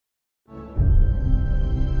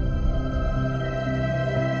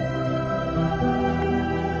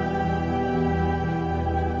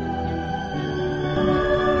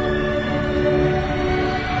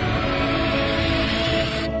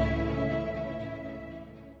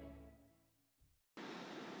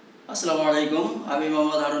আসসালামু আলাইকুম। আমি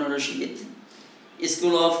Mohammad Harun Rashid.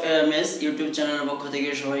 School of AMS YouTube চ্যানেলের পক্ষ থেকে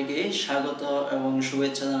সবাইকে স্বাগত এবং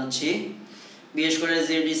শুভেচ্ছা জানাচ্ছি। বিশেষ করে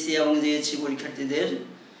জেডিসি এবং জিএসসি পরীক্ষার্থীদের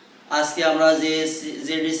আজকে আমরা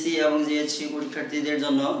জেডিসি এবং জিএসসি পরীক্ষার্থীদের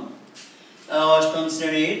জন্য অষ্টম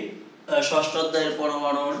শ্রেণীর ষষ্ঠ অধ্যায়ের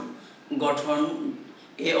পরমাণুর গঠন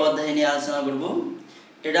এই অধ্যায় নিয়ে আলোচনা করব।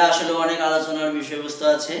 এটা আসলে অনেক আলোচনার বিষয়বস্তু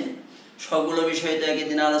আছে, সবগুলো বিষয় তো একই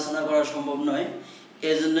দিনে আলোচনা করা সম্ভব নয়।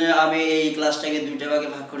 এই জন্য আমি এই ক্লাসটাকে দুইটা ভাগে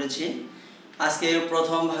ভাগ করেছি। আজকে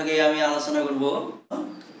প্রথম ভাগে আমি আলোচনা করব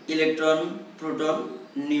ইলেকট্রন, প্রোটন,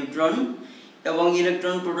 নিউট্রন এবং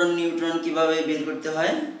ইলেকট্রন, প্রোটন, নিউট্রন কিভাবে বের করতে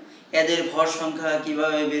হয়, এদের ভর সংখ্যা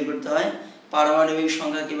কিভাবে বের করতে হয়, পারমাণবিক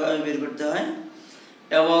সংখ্যা কিভাবে বের করতে হয়,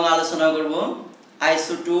 এবং আলোচনা করব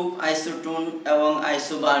আইসোটোপ, আইসোটোন এবং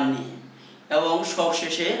আইসোবার নিয়ে। এবং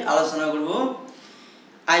সবশেষে আলোচনা করব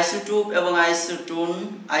আইসোটোপ এবং আইসোটোন,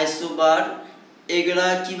 আইসোবার এগুলা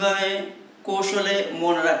কিভাবে কৌশলে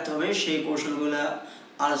মনে রাখতে হবে সেই কৌশলগুলো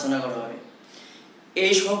আলোচনা করা হবে।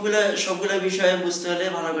 এই সবগুলো বিষয়ে বুঝতে হলে,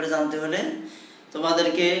 ভালো করে জানতে হলে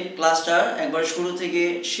তোমাদেরকে ক্লাসটা একবার শুরু থেকে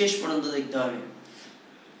শেষ পর্যন্ত দেখতে হবে।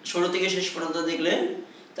 শুরু থেকে শেষ পর্যন্ত দেখলে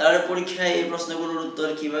তার পরীক্ষায় এই প্রশ্নগুলোর উত্তর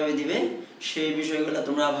কিভাবে দিবে সেই বিষয়গুলো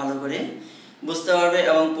তোমরা ভালো করে বুঝতে পারবে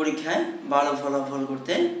এবং পরীক্ষায় ভালো ফলাফল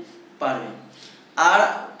করতে পারবে। আর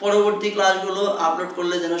পরবর্তী ক্লাসগুলো আপলোড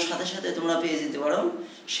করলে যেন সাথে সাথে তোমরা পেয়ে যেতে পারো,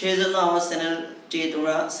 সেই জন্য আমার চ্যানেলটি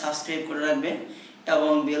তোমরা সাবস্ক্রাইব করে রাখবে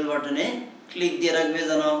এবং বেল বাটনে ক্লিক দিয়ে রাখবে,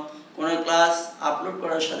 যেন কোনো ক্লাস আপলোড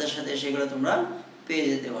করার সাথে সাথে সেগুলো তোমরা পেয়ে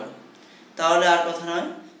যেতে পারো। তাহলে আর কথা নয়,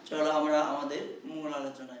 চলো আমরা আমাদের মূল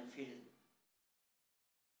আলোচনায় ফিরে যাই।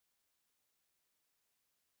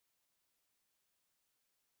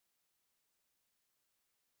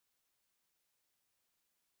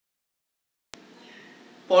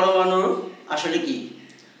 পরমাণু আসলে কি?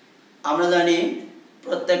 আমরা জানি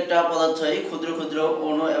প্রত্যেকটা পদার্থই ক্ষুদ্র ক্ষুদ্র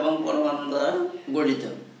অণু এবং পরমাণু দ্বারা গঠিত।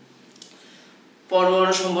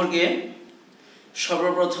 পরমাণু সম্পর্কে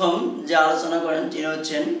সর্বপ্রথম যে আলোচনা করেন তিনি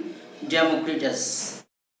হচ্ছেন ডেমোক্রিটাস।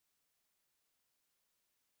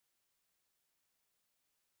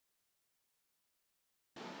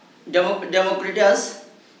 ডেমোক্রিটাস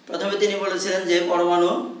প্রথমে তিনি বলেছিলেন যে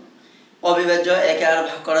পরমাণু অবিভাজ্য, একে আর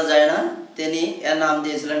ভাগ করা যায় না। তিনি এর নাম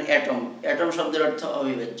দিয়েছিলেন অ্যাটম। অ্যাটম শব্দের অর্থ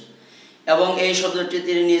অবিভাজ্য, এবং এই শব্দটি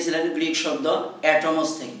তিনি নিয়েছিলেন গ্রিক শব্দ অ্যাটমস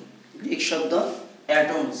থেকে। গ্রিক শব্দ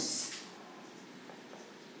অ্যাটমস।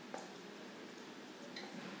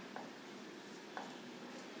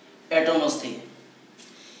 অ্যাটমস থেকে।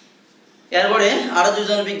 এরপরে আরো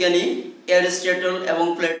দুজন বিজ্ঞানী অ্যারিস্টটল এবং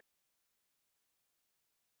প্লেটো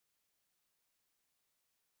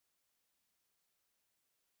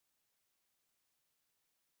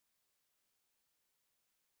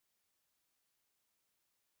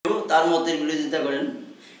তার মতের বিরোধিতা করেন।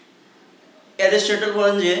 অ্যারিস্টটল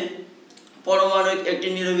বলেন যে পরমাণু একটি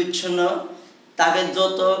নিরবিচ্ছিন্ন, তাকে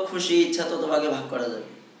যত খুশি ইচ্ছা তত ভাগে ভাগ করা যাবে।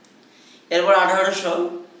 এরপর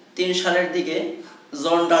 1803 সালের দিকে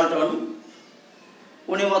জন ডাল্টন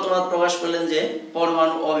উনি মতবাদ প্রকাশ করলেন যে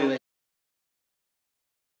পরমাণু অবিভাজ্য।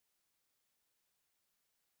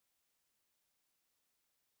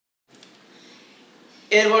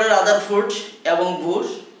 এরপরে রাদারফোর্ড এবং বুর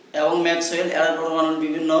এবং ম্যাক্সওয়েল এরা পরমাণুর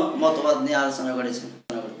বিভিন্ন মতবাদ নিয়ে আলোচনা করেছেন।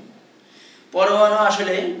 পরমাণু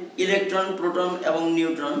আসলে ইলেকট্রন, প্রোটন এবং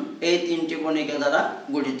নিউট্রন এই তিনটি কণিকা দ্বারা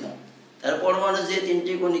গঠিত। তার পরমাণু যে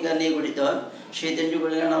তিনটি কণিকা নিয়ে গঠিত হয় সেই তিনটি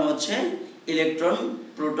কণিকার নাম হচ্ছে ইলেকট্রন,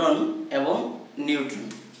 প্রোটন এবং neutron.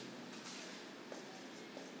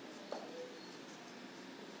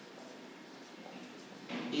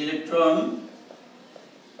 Electron,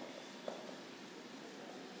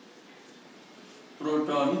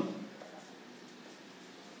 proton,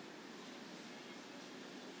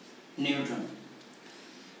 neutron.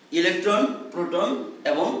 Electron, proton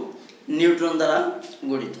এবং নিউট্রন দ্বারা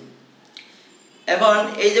গঠিত। এখন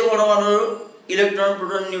এই যে পরমাণু ইলেকট্রন,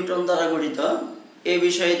 প্রোটন, নিউট্রন দ্বারা গঠিত, এই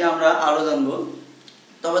বিষয়ে আমরা আরো জানব।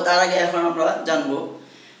 তবে তার আগে এখন আমরা জানব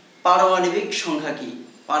পারমাণবিক সংখ্যা কি।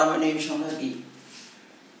 পারমাণবিক সংখ্যা কি?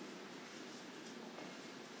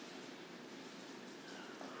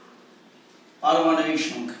 পারমাণবিক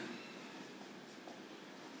সংখ্যা।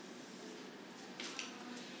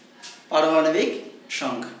 পারমাণবিক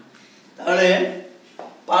সংখ্যা। তাহলে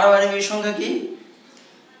পারমাণবিক সংখ্যা কি?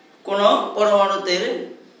 কোন পরমাণুতে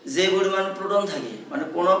যে পরিমাণ প্রোটন থাকে, মানে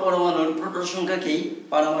কোন পরমাণুর প্রোটন সংখ্যাকেই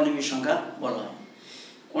পারমাণবিক সংখ্যা বলা হয়।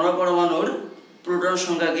 কোন পরমাণুর প্রোটন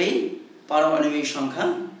সংখ্যাকেই পারমাণবিক সংখ্যা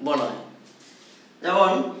বলা হয়।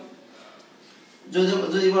 যেমন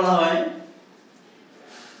যদি বলা হয়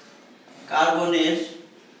কার্বনের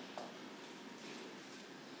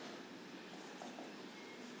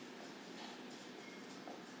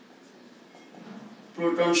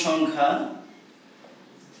প্রোটন সংখ্যা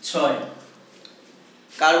 6,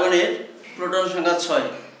 কার্বনের প্রোটন সংখ্যা 6,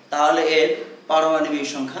 তাহলে এর পারমাণবিক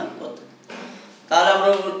সংখ্যা কত? তাহলে আমরা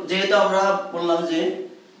যেহেতু আমরা বললাম যে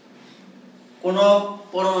কোন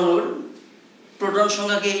পরমাণুর প্রোটন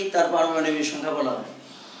সংখ্যাকেই তার পারমাণবিক সংখ্যা বলা হয়,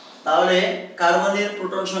 তাহলে কার্বনের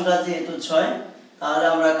প্রোটন সংখ্যা যেহেতু 6, তাহলে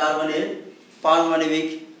আমরা কার্বনের পারমাণবিক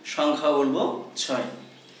সংখ্যা বলবো 6।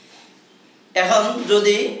 এখন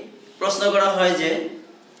যদি প্রশ্ন করা হয় যে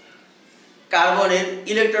কার্বনের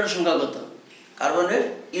ইলেকট্রন সংখ্যা কত, কার্বনের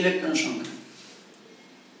ইলেকট্রন সংখ্যা,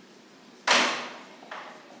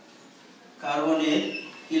 কার্বনের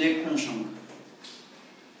ইলেকট্রন সংখ্যা,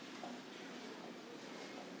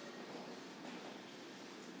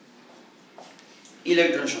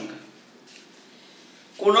 ইলেকট্রন সংখ্যা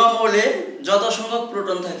কোন মৌলে যত সংখ্যক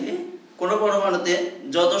প্রোটন থাকে, কোন পরমাণুতে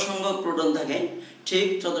যত সংখ্যক প্রোটন থাকে ঠিক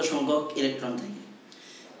তত সংখ্যক ইলেকট্রন থাকে।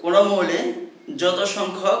 কোন মৌলে যত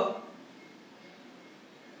সংখ্যক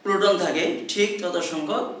প্রোটন থাকে ঠিক তত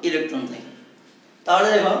সংখ্যক ইলেকট্রন থাকে। তাহলে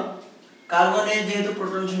দেখো কার্বনের যেহেতু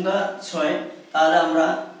প্রোটন সংখ্যা 6, তাহলে আমরা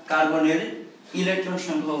কার্বনের ইলেকট্রন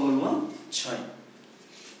সংখ্যা বলবো 6,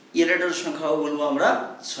 ইলেকট্রন সংখ্যাও বলবো আমরা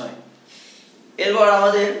 6। এরপর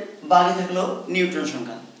আমাদের বাকি থাকলো নিউট্রন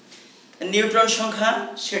সংখ্যা। নিউট্রন সংখ্যা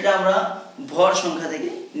সেটা আমরা ভর সংখ্যা থেকে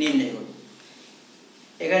নির্ণয় করব।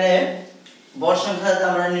 এখানে ভর সংখ্যা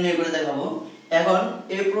আমরা নির্ণয় করে দেখাবো। এখন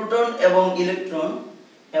এই প্রোটন এবং ইলেকট্রন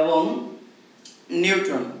এবং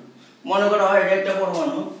নিউট্রন, মনে করা হয় এটা একটা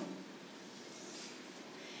পরমাণু,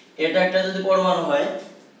 এটা একটা যদি পরমাণু হয়,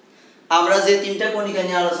 আমরা যে তিনটা কণিকা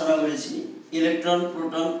নিয়ে আলোচনা করেছি, ইলেকট্রন,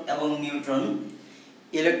 প্রোটন এবং নিউট্রন,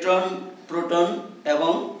 ইলেকট্রন, প্রোটন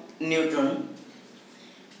এবং নিউট্রন,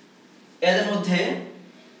 এদের মধ্যে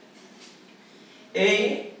এই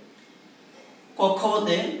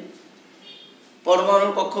কক্ষপথে,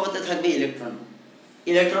 পরমাণুর কক্ষপথে থাকবে ইলেকট্রন,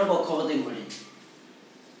 ইলেকট্রন কক্ষপথে ঘুরে,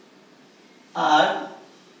 আর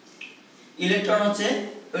ইলেকট্রন হচ্ছে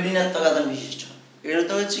ঋণাত্মক আধান বিশিষ্ট, এটা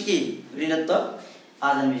তো হচ্ছে কি ঋণাত্মক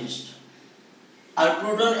আধান বিশিষ্ট। আর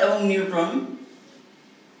প্রোটন এবং নিউট্রন,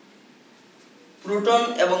 প্রোটন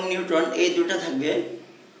এবং নিউট্রন এই দুটো থাকবে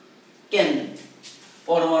কেন্দ্রে,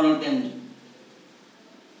 পরমাণুর কেন্দ্রে।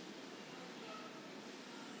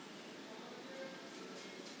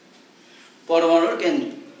 পরমাণুর কেন্দ্রে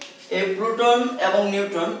এই প্রোটন এবং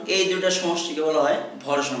নিউট্রন এই দুটো সমষ্টিকে বলা হয়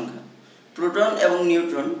ভর সংখ্যা। প্রোটন এবং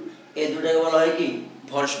নিউট্রন এই দুটাকে বলা হয় কি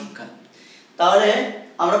ভর সংখ্যা। তাহলে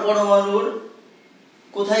আমরা পরমাণুর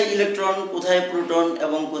কোথায় ইলেকট্রন, কোথায় প্রোটন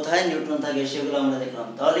এবং কোথায় নিউট্রন থাকে সেগুলো আমরা দেখলাম।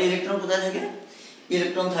 তাহলে ইলেকট্রন কোথায় থাকে?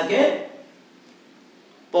 ইলেকট্রন থাকে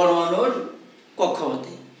পরমাণুর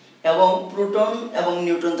কক্ষপথে, এবং প্রোটন এবং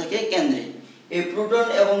নিউট্রন থাকে কেন্দ্রে। এই প্রোটন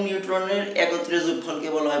এবং নিউট্রনের একত্রে যোগফলকে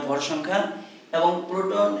বলা হয় ভর সংখ্যা, এবং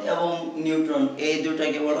প্রোটন এবং নিউট্রন এই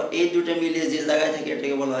দুটাকে বলা, এই দুটো মিলিয়ে যে জায়গায় থাকে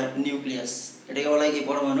এটাকে বলা হয় নিউক্লিয়াস, এটাকে বলা হয় কি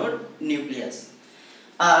পরমাণুর নিউক্লিয়াস।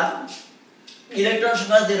 আর ইলেকট্রন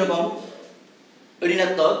সংখ্যা যেরকম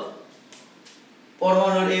ঋণাত্মক,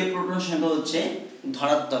 পরমাণুর এই প্রোটন সংখ্যা হচ্ছে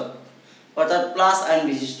ধনাত্মক, অর্থাৎ প্লাস আয়ন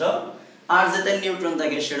বিশিষ্ট। আর যেটা নিউট্রন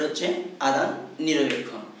থাকে সেটা হচ্ছে আধান নিরপেক্ষ,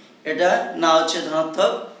 এটা না হচ্ছে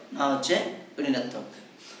ধনাত্মক না হচ্ছে ঋণাত্মক।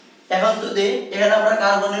 এখন যদি এখানে আমরা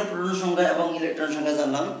কার্বনের প্রোটন সংখ্যা এবং ইলেকট্রন সংখ্যা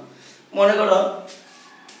জানলাম, মনে করো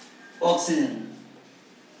অক্সিজেন,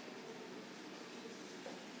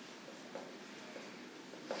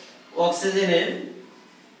 অক্সিজেনের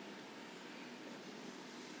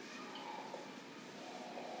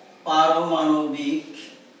পারমাণবিক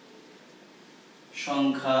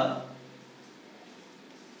সংখ্যা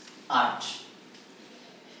 8।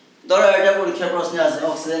 ধরো এটা পরীক্ষার প্রশ্নে আছে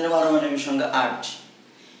অক্সিজেনের পারমাণবিক সংখ্যা 8।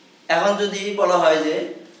 এখন যদি বলা হয় যে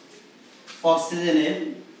অক্সিজেনের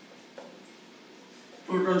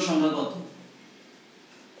প্রোটন সংখ্যা কত,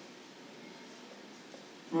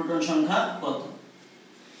 প্রোটন সংখ্যা কত,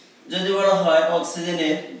 যদি বলা হয়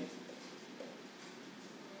অক্সিজেনের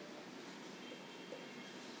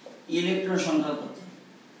ইলেকট্রন সংখ্যা কত,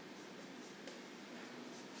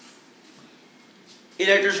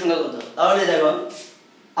 ইলেকট্রন সংখ্যা কত, তাহলে দেখো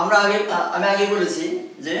আমি আগে বলেছি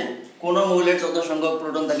যে কোন মৌলের যত সংখ্যক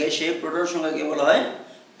প্রোটন থাকে সেই প্রোটন সংখ্যাকে বলা হয়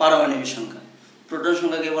পারমাণবিক সংখ্যা, প্রোটন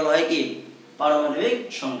সংখ্যাকে বলা হয় কি পারমাণবিক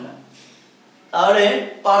সংখ্যা। তাহলে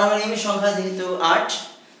পারমাণবিক সংখ্যা যেহেতু 8,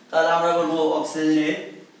 তাহলে আমরা বলবো অক্সিজেনের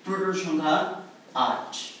প্রোটন সংখ্যা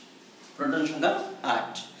 8, প্রোটন সংখ্যা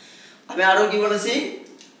 8। আমি আরো কি বলেছি,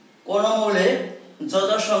 কোন মৌলে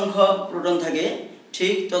যত সংখ্যক প্রোটন থাকে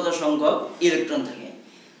ঠিক তত সংখ্যক ইলেকট্রন থাকে।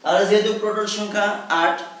 তাহলে যেহেতু প্রোটন সংখ্যা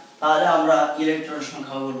 8, তাহলে আমরা ইলেকট্রন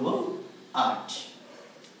সংখ্যা বলবো 8।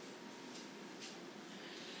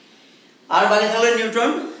 আর বাকি থাকলে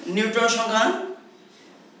নিউট্রন, নিউট্রন সংখ্যা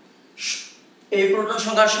এই প্রোটন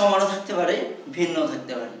সংখ্যার সমানও থাকতে পারে, ভিন্ন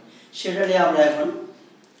থাকতে পারে। সেটা নিয়ে আমরা এখন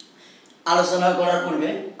আলোচনা করার পূর্বে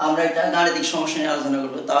আমরা একটা গাণিতিক সমস্যা নিয়ে আলোচনা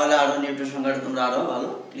করব, তাহলে আরো নিউটন সংখ্যাটা তোমরা আরো ভালো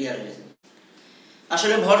ক্লিয়ার হয়ে যাবে।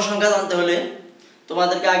 আসলে ভর সংখ্যা জানতে হলে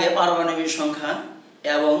তোমাদেরকে আগে পারমাণবিক সংখ্যা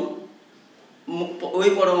এবং ওই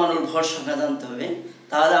পরমাণুর ভর সংখ্যা জানতে হবে,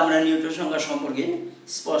 তাহলে আমরা নিউটন সংখ্যা সম্পর্কে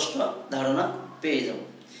স্পষ্ট ধারণা পেয়ে যাব।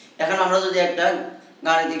 এখন আমরা যদি একটা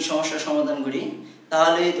গাণিতিক সমস্যার সমাধান করি,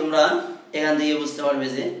 তাহলে তোমরা এখান থেকে বুঝতে পারবে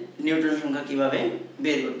যে নিউটন সংখ্যা কিভাবে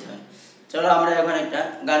বের করতে হয়। চলো আমরা এখন একটা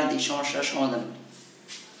গাণিতিক সমস্যার সমাধান করি।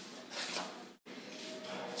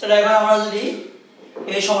 চলো এখন আমরা যদি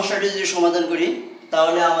এই সমস্যাটি যদি সমাধান করি,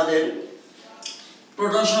 তাহলে আমাদের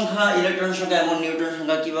প্রোটন সংখ্যা, ইলেকট্রন সংখ্যা এবং নিউটন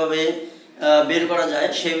সংখ্যা কিভাবে বের করা যায়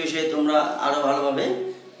সেই বিষয়ে তোমরা আরো ভালোভাবে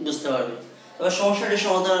বুঝতে পারবে। তবে সমস্যাটি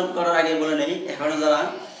সমাধান করার আগে বলে নেই, এখনো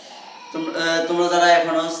তোমরা যারা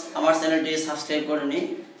এখনো আমার চ্যানেলটি সাবস্ক্রাইব করোনি,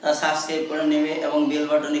 তারা সাবস্ক্রাইব করে নেবে এবং বেল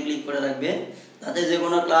বাটনে ক্লিক করে রাখবে, তাতে যে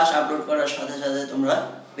কোনো ক্লাস আপলোড করার সাথে সাথে তোমরা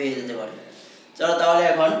পেয়ে যেতে পারবে। চলো তাহলে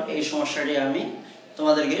এখন এই সমস্যাটি আমি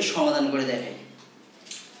তোমাদেরকে সমাধান করে দেখাই।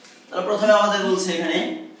 তাহলে প্রথমে আমাদের বলছে এখানে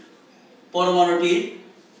পরমাণুটির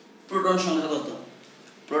প্রোটন সংখ্যা কত,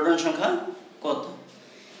 প্রোটন সংখ্যা কত।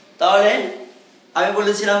 তাহলে আমি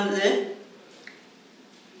বলেছিলাম যে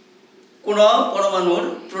কোন পরমাণুর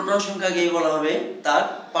প্রোটন সংখ্যাকেই বলা হবে তার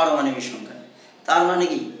পারমাণবিক সংখ্যা। তার মানে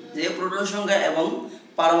কি, যে প্রোটন সংখ্যা এবং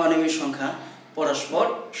পারমাণবিক সংখ্যা পরস্পর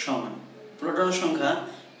সমান। প্রোটন সংখ্যা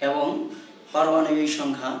এবং পারমাণবিক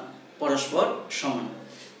সংখ্যা পরস্পর সমান।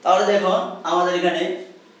 তাহলে দেখো আমাদের এখানে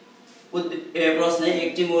প্রশ্নে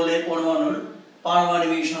একটি মৌলের পরমাণুর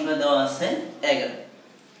পারমাণবিক সংখ্যা দেওয়া আছে 11।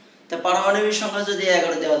 তো পারমাণবিক সংখ্যা যদি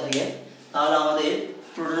 11 দেওয়া থাকে, তাহলে আমাদের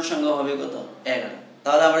প্রোটন সংখ্যা হবে কত, 11।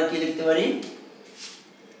 তাহলে আমরা কি লিখতে পারি,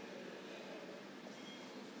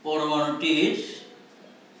 পরমাণুটির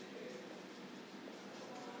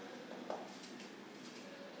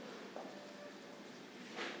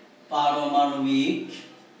পারমাণবিক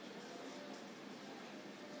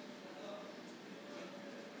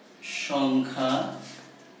সংখ্যা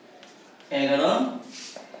 11,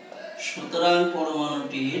 সুতরাং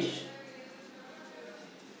পরমাণুটির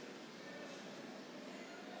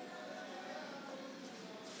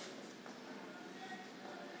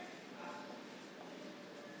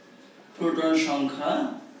প্রোটন সংখ্যা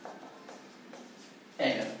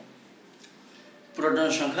 11, প্রোটন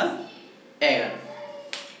সংখ্যা 11।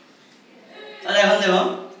 তাহলে এখন দেখো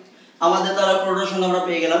আমাদের দ্বারা প্রোটন সংখ্যা আমরা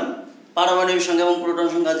পেয়ে গেলাম। পারমাণবিক সংখ্যা এবং প্রোটন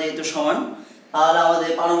সংখ্যা যেহেতু সমান, তাহলে আমাদের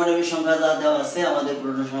পারমাণবিক সংখ্যা যা দেওয়া আছে আমাদের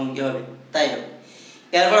প্রোটন সংখ্যা কি হবে, তাই হবে।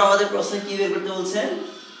 এরপর আমাদের প্রশ্নে কি বের করতে বলছে,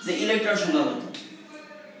 যে ইলেকট্রন সংখ্যা কত,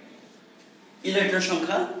 ইলেকট্রন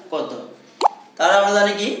সংখ্যা কত। তাহলে আমরা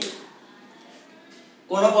জানি কি,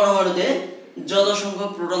 কোন পরমাণুতে যত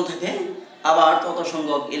সংখ্যক প্রোটন থাকে আবার তত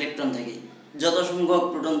সংখ্যক ইলেকট্রন থাকে, যত সংখ্যক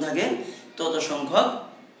প্রোটন থাকে তত সংখ্যক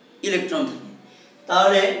ইলেকট্রন থাকে।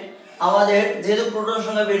 তাহলে আমাদের যেহেতু প্রোটন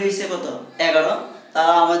সংখ্যা বের হয়েছে কত, 11,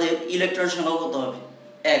 তাহলে আমাদের ইলেকট্রন সংখ্যা কত হবে,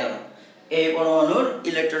 11। এই পরমাণুর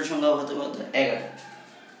ইলেকট্রন সংখ্যা হতে কত, 11।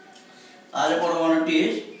 তাহলে পরমাণুটির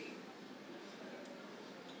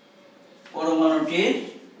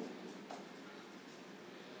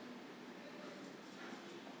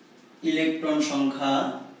ইলেকট্রন সংখ্যা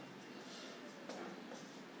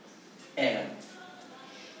 11।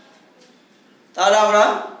 তাহলে আমরা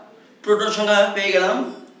প্রোটন সংখ্যা পেয়ে গেলাম,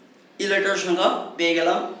 ইলেকট্রন সংখ্যা পেয়ে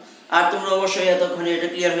গেলাম। আর তোমরা অবশ্যই এতক্ষণে এটা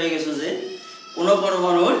ক্লিয়ার হয়ে গেছো যে কোন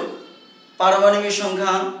পরমাণুর পারমাণবিক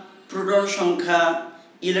সংখ্যা, প্রোটন সংখ্যা,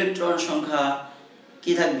 ইলেকট্রন সংখ্যা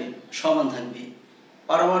কি থাকবে, সমান থাকবে।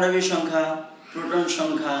 পারমাণবিক সংখ্যা, প্রোটন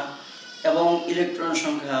সংখ্যা এবং ইলেকট্রন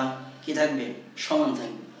সংখ্যা কি থাকবে, সমান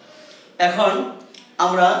থাকবে। এখন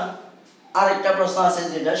আমরা আরেকটা প্রশ্ন আছে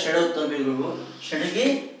যেটা, সেটা উত্তর বের করব। সেটা কি,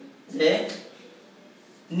 যে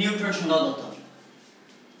নিউটন সংখ্যা কত,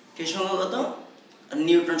 কি সংখ্যা কত,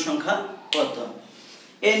 নিউটন সংখ্যা কত।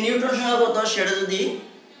 এই নিউটন সংখ্যা কত সেটা যদি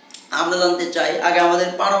আমরা জানতে চাই, আগে আমাদের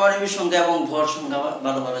পারমাণবিক সংখ্যা এবং ভর সংখ্যা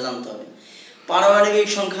ভালোভাবে জানতে হবে। পারমাণবিক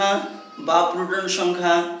সংখ্যা বা প্রোটন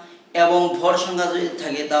সংখ্যা এবং ভর সংখ্যা যদি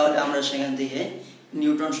থাকে, তাহলে আমরা সেখান থেকে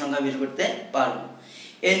নিউটন সংখ্যা বের করতে পারবো।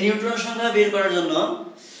 এই নিউটন সংখ্যা বের করার জন্য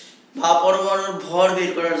বা পরমাণুর ভর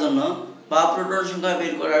বের করার জন্য বা প্রোটন সংখ্যা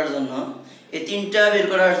বের করার জন্য, এই তিনটা বের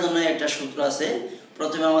করার জন্য একটা সূত্র আছে।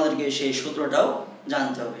 প্রথমে আমাদেরকে সেই সূত্রটাও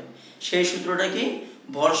জানতে হবে। সেই সূত্রটা কি,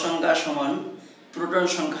 ভর সংখ্যা সমান প্রোটন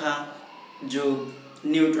সংখ্যা যোগ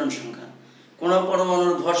নিউটন সংখ্যা। কোন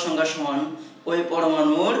পরমাণুর ভর সংখ্যা সমান ওই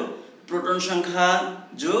পরমাণুর প্রোটন সংখ্যা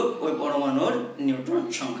যোগ ওই পরমাণুর নিউটন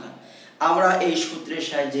সংখ্যা। আমরা এই সূত্রের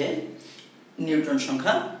সাহায্যে নিউটন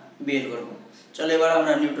সংখ্যা বের করব। চলো এবার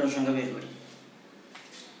আমরা নিউটন সংখ্যা বের করি।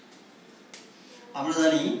 আমরা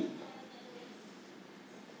জানি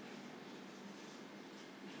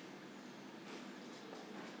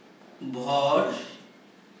ভর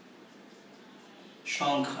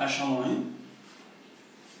সংখ্যা সমান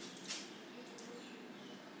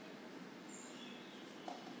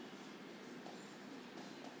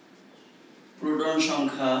প্রোটন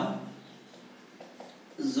সংখ্যা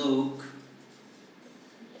যোগ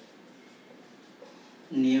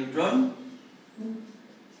নিউট্রন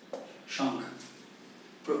সংখ্যা।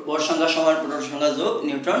 ভর সংখ্যা সমান প্রোটন সংখ্যা যোগ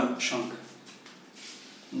নিউট্রন সংখ্যা।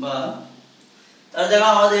 বা তাহলে দেখো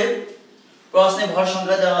আমাদের প্রশ্নে ভর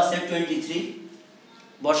সংখ্যা দেওয়া আছে 23,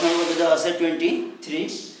 ভর সংখ্যা দেওয়া আছে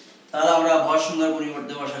 23, তাহলে আমরা ভর সংখ্যার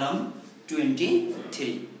পরিবর্তে বসালাম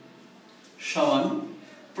 23 সমান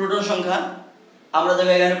প্রোটন সংখ্যা। আমরা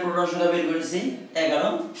দেখো এখানে প্রোটন সংখ্যা বের করেছি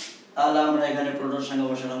 11, তাহলে আমরা এখানে প্রোটন সংখ্যা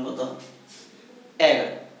বসালাম কত? 11।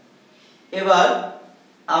 এবার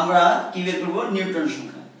আমরা কি বের করব? নিউট্রন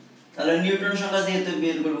সংখ্যা। তাহলে নিউট্রন সংখ্যা যেহেতু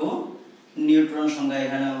বের করব, নিউট্রন সংখ্যা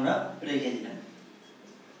এখানে আমরা রেখে দিলাম।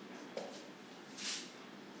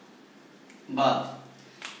 বা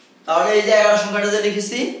তাহলে এই যে 11 সংখ্যাটা যে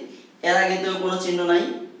লিখেছি এর আগে তো কোনো চিহ্ন নাই,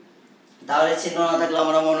 তাহলে চিহ্ন না থাকলে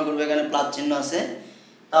আমরা মনে করব এখানে প্লাস চিহ্ন আছে।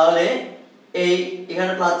 তাহলে এই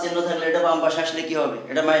এখানে প্লাস চিহ্ন থাকলে এটা বাম পাশে আসলে কি হবে?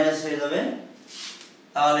 এটা মাইনাস হয়ে যাবে।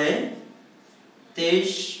 তাহলে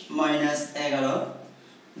 23 মাইনাস 11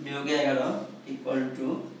 বিয়োগ 11 ইকুয়াল টু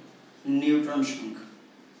নিউট্রন সংখ্যা।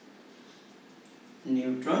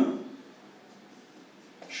 নিউট্রন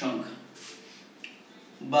সংখ্যা।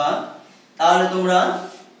 বা তাহলে তোমরা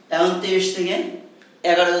এখন 23 থেকে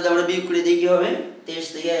 11 যদি আমরা বিয়োগ করে দিই কি হবে? 23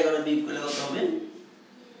 থেকে 11 বিয়োগ করলে কত হবে?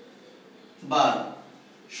 12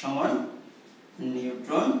 সমান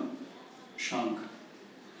নিউট্রন সংখ্যা।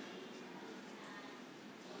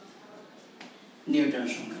 নিউটন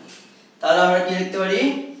সংখ্যা। তাহলে আমরা কি লিখতে পারি?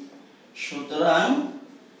 সুতরাং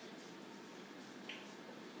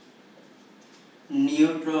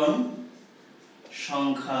নিউট্রন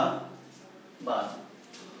সংখ্যা 12।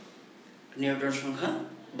 নিউটন সংখ্যা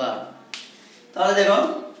 12। তাহলে দেখো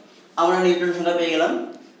আমরা নিউটন সংখ্যা পেয়ে গেলাম,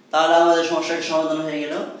 তাহলে আমাদের সমস্যার সমাধান হয়ে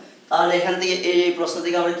গেল। তাহলে এখান থেকে এই প্রশ্ন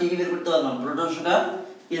থেকে আমরা কি কি বের করতে পারলাম? প্রোটন সংখ্যা,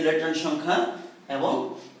 ইলেকট্রন সংখ্যা এবং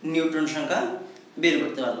নিউটন সংখ্যা বের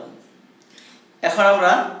করতে পারলাম। এখন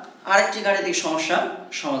আমরা আরেকটি গাণিতিক সমস্যা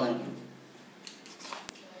সমাধান করব।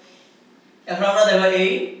 এখন আমরা দেখো এই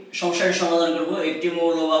সমস্যাটি সমাধান করব। একটি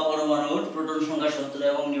মৌল বা পরমাণুর প্রোটন সংখ্যা 17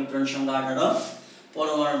 এবং নিউট্রন সংখ্যা 18,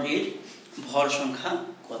 পরমাণুটির ভর সংখ্যা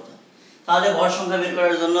কত? তাহলে ভর সংখ্যা বের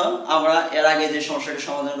করার জন্য আমরা এর আগে যে সমস্যাটি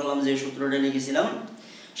সমাধান করলাম, যে সূত্রটা লিখেছিলাম,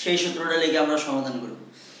 সেই সূত্রটা লিখে আমরা সমাধান করব।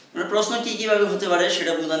 মানে প্রশ্ন কি কিভাবে হতে পারে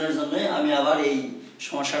সেটা বোঝানোর জন্য আমি আবার এই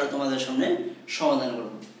সমস্যাটা তোমাদের সামনে সমাধান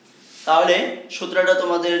করব। তাহলে সূত্রটা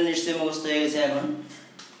তোমাদের নিশ্চয়ই মুখস্থ হয়ে গেছে এখন।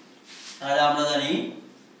 তাহলে আমরা জানি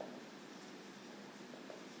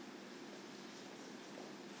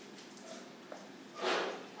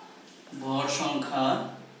ভর সংখ্যা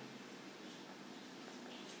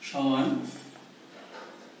সমান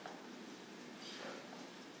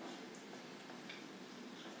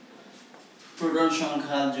প্রোটন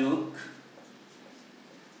সংখ্যা যোগ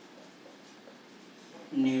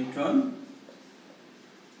নিউট্রন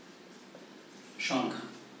সংখ্যা।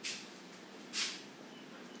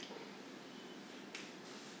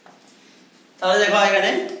 তাহলে দেখো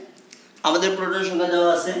এখানে আমাদের প্রোটন সংখ্যা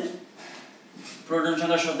দেওয়া আছে, প্রোটন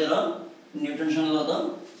সংখ্যা 17, নিউট্রন সংখ্যা কত?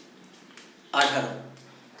 18।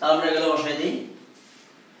 তাহলে আমরা এগুলো বসাই দিই।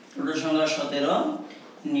 প্রোটন সংখ্যা 17,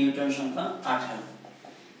 নিউট্রন সংখ্যা 18।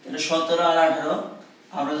 তাহলে 17 আর 18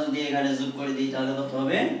 আমরা যদি এখানে যোগ করে দিই তাহলে কত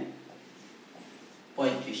হবে?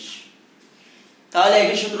 35। তাহলে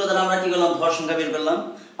একই সূত্র দ্বারা আমরা কি করলাম? ভর সংখ্যা বের করলাম।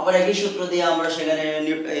 আবার একই সূত্র দিয়ে আমরা সেখানে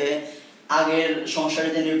আগের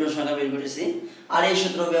সমস্যাটিতে নিউটন সংখ্যা বের করেছি। আর এই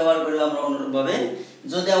সূত্র ব্যবহার করে আমরা অনুরূপভাবে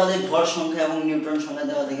যদি আমাদের ভর সংখ্যা এবং নিউটন সংখ্যা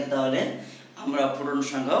দেওয়া থাকে তাহলে আমরা প্রোটন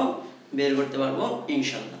সংখ্যাও বের করতে পারবো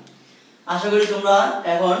ইনশাআল্লাহ। আশা করি তোমরা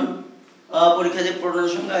এখন পরীক্ষাতে প্রোটন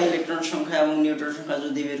সংখ্যা, ইলেকট্রন সংখ্যা এবং নিউটন সংখ্যা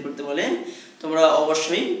যদি বের করতে বলে তোমরা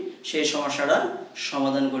অবশ্যই সেই সমস্যাটা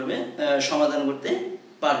সমাধান করতে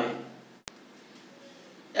পারবে।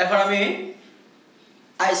 এখন আমি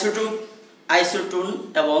আইসোটোপ, আইসোটোন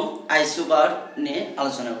এবং আইসোবার নিয়ে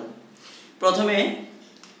আলোচনা করব। প্রথমে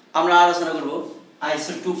আমরা আলোচনা করব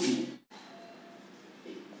আইসোটোপ নিয়ে।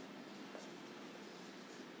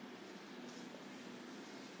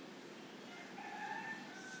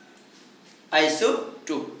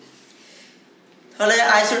 আইসোটোপ, তাহলে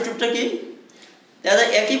আইসোটোপটা কি? দাদা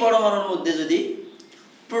একই পরমাণুর মধ্যে যদি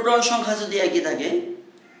প্রোটন সংখ্যা যদি একই থাকে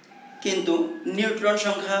কিন্তু নিউট্রন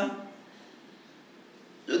সংখ্যা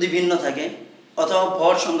যদি ভিন্ন থাকে অথবা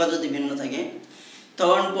ভর সংখ্যা যদি ভিন্ন থাকে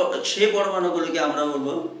তখন সেই পরমাণুগুলোকে আমরা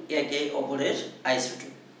বলবো একে অপরের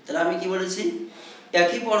আইসোটোপ। তাহলে আমি কি বলেছি,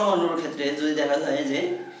 একই পরমাণুর ক্ষেত্রে যদি দেখা যায় যে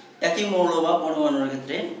একই মৌল বা পরমাণুর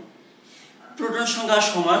ক্ষেত্রে প্রোটন সংখ্যা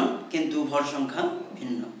সমান কিন্তু ভর সংখ্যা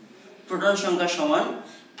ভিন্ন, প্রোটন সংখ্যা সমান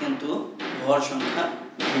কিন্তু ভর সংখ্যা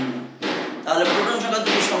ভিন্ন। তাহলে প্রোটন সংখ্যা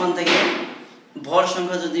যদি সমান থাকে, ভর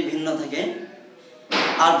সংখ্যা যদি ভিন্ন থাকে,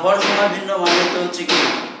 আর ভর সংখ্যা ভিন্ন মানে তো হচ্ছে কি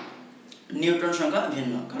নিউট্রন সংখ্যা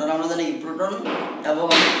ভিন্ন, কারণ আমরা জানি কি প্রোটন এবং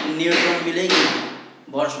নিউট্রন মিলেই কি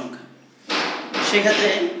ভর সংখ্যা। সেক্ষেত্রে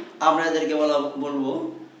আমরা এদেরকে বলবো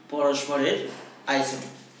পরস্পরের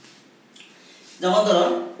আইসোটোপ। যেমন ধরো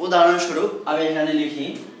উদাহরণস্বরূপ আমি এখানে লিখি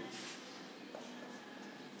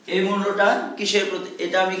এই মূল্যটা কিসের প্রতীক,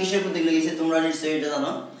 এটা আমি কিসের প্রতীক লিখেছি তোমরা নিশ্চয়ই এটা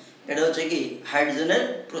জানো, এটা হচ্ছে কি হাইড্রোজেনের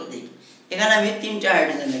প্রতীক। এখানে আমি 3টা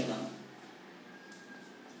হাইড্রোজেন লিখলাম।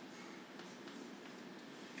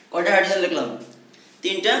 কয়টা হাইড্রোজেন লিখলাম?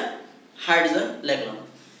 3টা হাইড্রোজেন লিখলাম।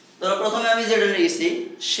 তো প্রথমে আমি যেটা লিখেছি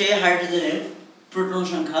সেই হাইড্রোজেনের প্রোটন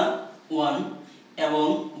সংখ্যা 1 এবং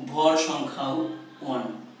ভর সংখ্যাও 1।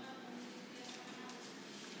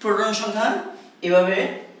 প্রোটন সংখ্যা এভাবে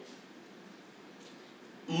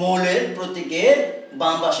মৌলের প্রতীকের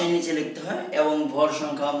বাম পাশে নিচে লিখতে হয় এবং ভর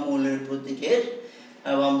সংখ্যা মৌলের প্রতীকের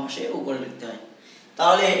বাম পাশে উপরে লিখতে হয়।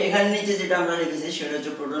 তাহলে এখানে নিচে যেটা আমরা লিখেছি সেটা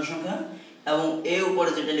হচ্ছে প্রোটন সংখ্যা এবং এর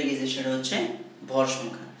উপরে যেটা লিখেছি সেটা হচ্ছে ভর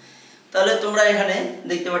সংখ্যা। তাহলে তোমরা এখানে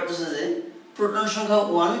দেখতে পাচ্ছো যে প্রোটন সংখ্যা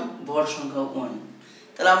 1, ভর সংখ্যা 1।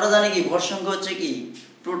 তাহলে আমরা জানি কি ভর সংখ্যা হচ্ছে কি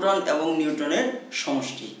প্রোটন এবং নিউট্রনের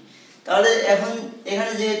সমষ্টি। তাহলে এখন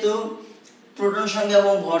এখানে যেহেতু প্রোটন সংখ্যা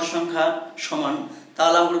এবং ভর সংখ্যা সমান,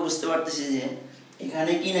 তাহলে আমরা বুঝতে পারতেছি যে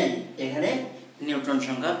এখানে কি নাই, এখানে নিউট্রন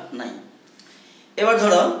সংখ্যা নাই। এবার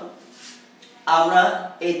ধরো আমরা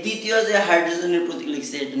এই দ্বিতীয় যে হাইড্রোজেনের প্রতীক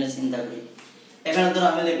লিখছি এটা নিয়ে চিন্তা করি। এখানে ধরো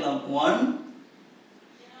আমি লিখলাম 1,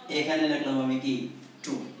 এখানে লিখলাম আমি কি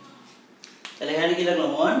 2। তাহলে এখানে কি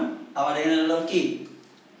লিখলাম 1, আবার এখানে লিখলাম কি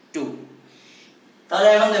 2। তাহলে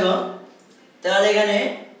এখন দেখো, তাহলে এখানে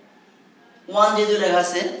 1 যেহেতু লেখা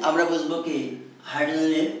আছে আমরা বুঝবো কি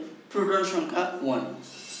হাইড্রোজেনের প্রোটন সংখ্যা 1,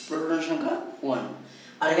 প্রোটন সংখ্যা 1,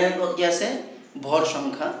 আর এখানে কত কি আছে ভর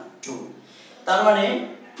সংখ্যা 2। তার মানে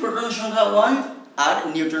প্রোটন সংখ্যা 1 আর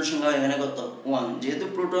নিউট্রন সংখ্যা এখানে কত 1, যেহেতু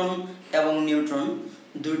প্রোটন এবং নিউট্রন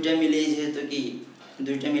দুইটা মিলেই যেহেতু কি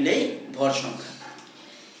দুইটা মিলেই ভর সংখ্যা।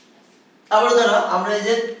 আবার ধরো আমরা এই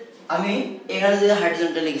যে আমি এখানে যে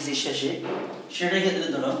হাইড্রোজেনটা লিখেছি শেষে সেটার ক্ষেত্রে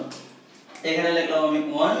ধরো এখানে লিখলাম আমি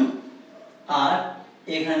 1 আর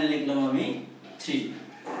এখানে লিখলাম আমি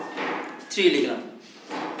 3 লিখলাম।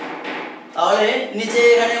 তাহলে নিচে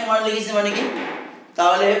এখানে 1 লিখেছি মানে কি,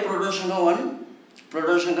 তাহলে প্রোটন সংখ্যা 1,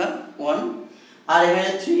 প্রোটন সংখ্যা 1 আর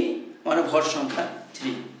এখানে 3 মানে ভর সংখ্যা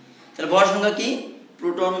 3। তাহলে ভর সংখ্যা কি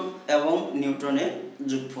প্রোটন এবং নিউট্রনের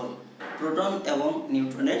যোগফল, প্রোটন এবং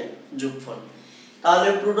নিউট্রনের যোগফল। তাহলে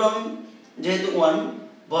প্রোটন যেহেতু 1,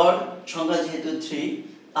 ভর সংখ্যা যেহেতু 3,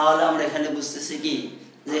 তাহলে আমরা এখানে বুঝতেছি কি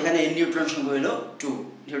যে এখানে নিউট্রন সংখ্যা হলো 2,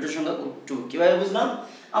 নিউট্রন সংখ্যা 2। কিভাবে বুঝলাম,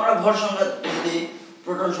 আমরা ভর সংখ্যা যদি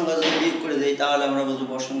প্রোটন সংখ্যা যদি বিয়োগ করে দেই তাহলে আমরা বুঝবো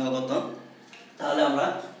ভর সংখ্যা কত, তাহলে আমরা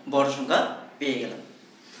ভর সংখ্যা পেয়ে গেলাম।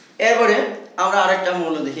 এরপরে আমরা আরেকটা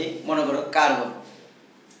মৌল দেখি, মনে করো কার্বন।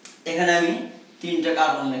 এখানে আমি 3টা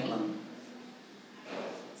কার্বন লিখলাম।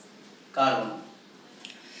 কার্বন,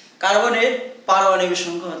 কার্বনের পারমাণবিক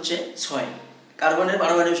সংখ্যা হচ্ছে 6, কার্বনের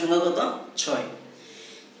পারমাণবিক সংখ্যা কত 6।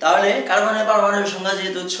 তাহলে কার্বনের পারমাণবিক সংখ্যা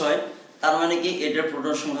যেহেতু 6, তার মানে কি এটার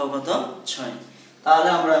প্রোটন সংখ্যা কত 6। তাহলে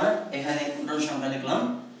আমরা এখানে প্রোটন সংখ্যা লিখলাম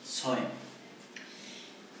 6।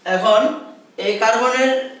 এখন এই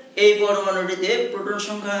কার্বনের এই পরমাণুটিতে প্রোটন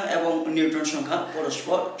সংখ্যা এবং নিউট্রন সংখ্যা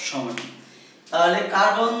পরস্পর সমান। তাহলে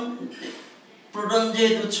কার্বন প্রোটন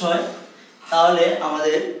যেহেতু 6, তাহলে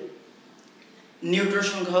আমাদের নিউট্রন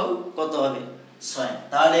সংখ্যাও কত হবে 6।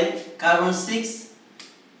 তাহলে কার্বন 6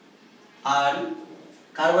 আর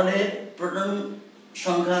কার্বনের প্রোটন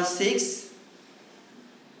সংখ্যা 6,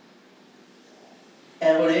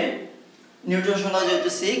 এরপরে নিউট্রন সংখ্যা যেহেতু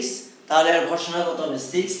 6, তাহলে এর ভর সংখ্যা কত হবে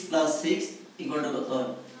 6 + 6 = কত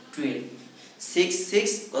হবে 12। 6 6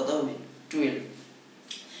 কত হবে 12।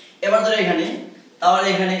 এবার ধরো এখানে, তাহলে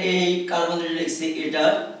এখানে এই কার্বনের লিখছি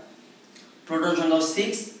এটার প্রোটন সংখ্যা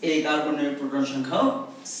 6, এই কার্বনের প্রোটন সংখ্যা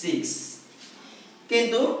 6,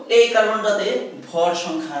 কিন্তু এই কার্বনটাতে ভর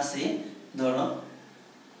সংখ্যা আছে ধরো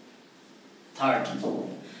 30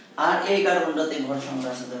 আর এই কার্বনটাতে ভর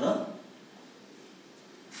সংখ্যা আছে ধরো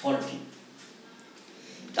 40।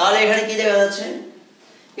 তাহলে এখানে কি দেখা যাচ্ছে,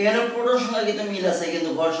 এখানে প্রোটন সংখ্যা কিন্তু মিল আছে কিন্তু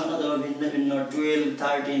ভর সংখ্যা ধরো ভিন্ন ভিন্ন 12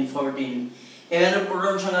 13 14। এখানে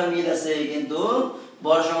প্রোটন সংখ্যা মিল আছে কিন্তু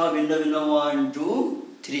ভর সংখ্যা ভিন্ন ভিন্ন 1 2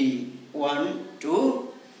 3 1 2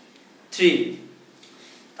 3।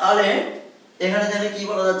 তাহলে এখানে তাহলে কি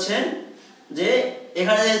বলা যাচ্ছে যে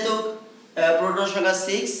এখানে যেহেতু প্রোটন সংখ্যা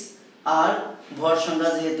 6 আর ভর সংখ্যা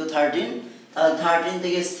যেহেতু 13, তাহলে 13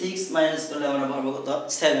 থেকে 6 মাইনাস করলে আমরা পাবো কত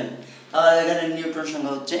 7। তাহলে এখানে নিউটন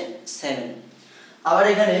সংখ্যা হচ্ছে 7। আবার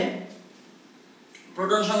এখানে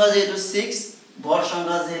প্রোটন সংখ্যা যেহেতু 6, ভর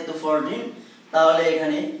সংখ্যা যেহেতু 14, তাহলে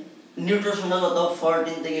এখানে নিউটন সংখ্যা কত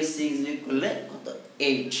 14 থেকে 6 বিয়োগ করলে কত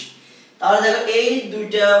 8। তাহলে দেখো এই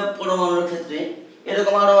দুইটা পরমাণুর ক্ষেত্রে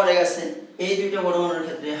এরকম আরো অনেক আছে। এই দুইটা পরমাণুর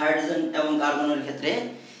ক্ষেত্রে হাইড্রোজেন এবং কার্বনের ক্ষেত্রে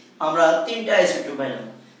আমরা তিনটা আইসোটোপ পাইলাম।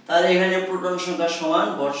 তাহলে এখানে প্রোটন সংখ্যা সমান,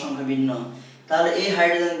 ভর সংখ্যা ভিন্ন। তাহলে এই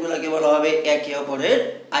হাইড্রোজেনগুলোকে বলা হবে একে অপরের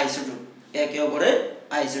আইসোটোপ, একে অপরের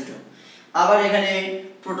আইসোটোপ। আবার এখানে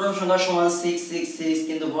প্রোটন সংখ্যা সমান 6 6 6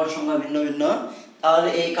 কিন্তু ভর সংখ্যা ভিন্ন ভিন্ন, তাহলে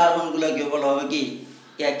এই কার্বনগুলোকে বলা হবে কি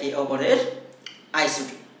একে অপরের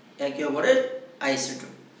আইসোটোপ, একে অপরের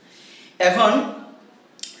আইসোটোপ। এখন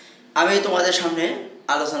আমি তোমাদের সামনে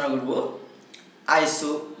আলোচনা করব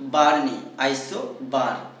আইসোবার নিয়ে,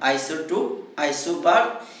 আইসোবার, আইসোটোপ, আইসোবার,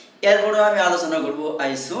 এরপরে আমি আলোচনা করব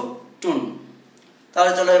আইসোটোন।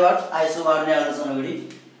 তাহলে চলো এবার আইসোবার নিয়ে আলোচনা করি।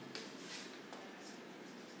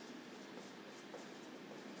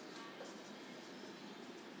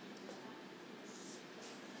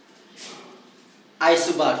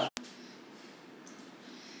 আইসোবার,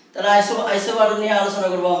 তাহলে আইসোবার নিয়ে আলোচনা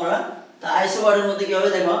করব আমরা। তা আইসোবারের মধ্যে কি হবে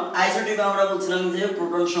দেখো, আইসোটোপে আমরা বলছিলাম যে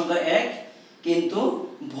প্রোটন সংখ্যা 1 কিন্তু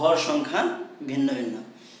ভর সংখ্যা ভিন্ন ভিন্ন,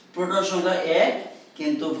 প্রোটন সংখ্যা 1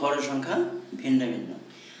 কিন্তু ভর সংখ্যা ভিন্ন ভিন্ন।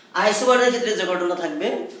 আইসোবারের ক্ষেত্রে যে ঘটনা থাকবে,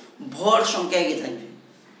 ভর সংখ্যা একই থাকবে,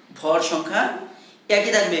 ভর সংখ্যা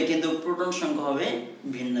একই থাকবে কিন্তু প্রোটন সংখ্যা হবে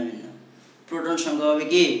ভিন্ন ভিন্ন, প্রোটন সংখ্যা হবে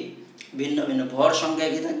কি ভিন্ন ভিন্ন। ভর সংখ্যা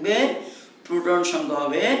একই থাকবে, প্রোটন সংখ্যা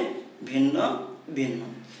হবে ভিন্ন ভিন্ন।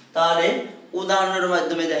 তাহলে উদাহরণের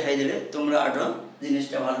মাধ্যমে দেখাই দিলে তোমরা আরো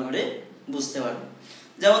জিনিসটা ভালো করে বুঝতে পারবে।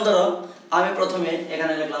 যেমন ধরো আমি প্রথমে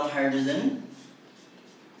এখানে লিখলাম হাইড্রোজেন,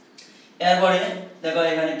 এরপরে দেখো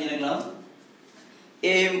এখানে কি লিখলাম,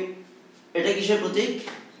 এটা কিসের প্রতীক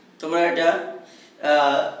তোমরা এটা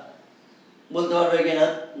বলতে পারবে কিনা,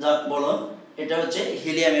 যা বলো। এটা হচ্ছে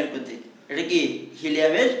হিলিয়ামের প্রতীক, এটা কি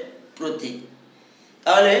হিলিয়ামের প্রতীক।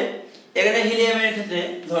 তাহলে এখানে হিলিয়ামের ক্ষেত্রে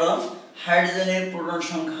ধরো হাইড্রোজেনের প্রোটন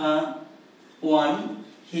সংখ্যা 1,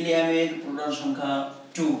 হিলিয়ামের প্রোটন সংখ্যা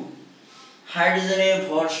 2, হাইড্রোজেনের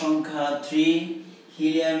ভর সংখ্যা 3,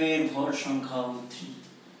 হিলিয়ামের ভর সংখ্যা 3,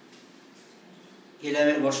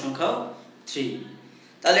 হিলিয়ামের ভর সংখ্যা 3।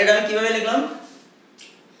 তাহলে এটা আমি কিভাবে লিখলাম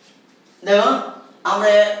দেখো, আমরা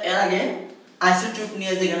এর আগে আইসোটোপ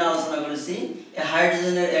নিয়ে যেখানে আলোচনা করেছি,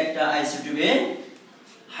 হাইড্রোজেনের একটা আইসোটোপে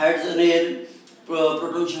হাইড্রোজেনের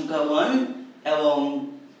প্রোটন সংখ্যা 1 এবং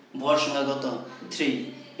ভর সংখ্যা কত 3,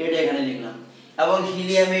 এটা এখানে লিখলাম। এবং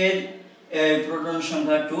হিলিয়ামের প্রোটন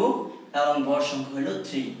সংখ্যা 2 এবং ভর সংখ্যা হলো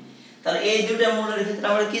 3। তাহলে এই দুটো মৌলের ক্ষেত্রে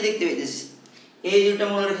আমরা কি দেখতে পাইতেছি, এই দুটো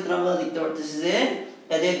মৌলের ক্ষেত্রে আমরা দেখতে পারতেছি যে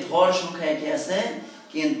এদের ভর সংখ্যা একই আছে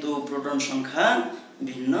কিন্তু প্রোটন সংখ্যা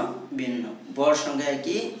ভিন্ন ভিন্ন, ভর সংখ্যা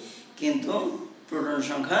একই কিন্তু প্রোটন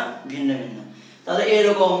সংখ্যা ভিন্ন ভিন্ন। তাহলে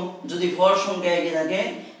এরকম যদি ভর সংখ্যা একই থাকে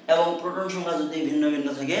এবং প্রোটন সংখ্যা যদি ভিন্ন ভিন্ন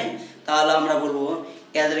থাকে, তাহলে আমরা বলবো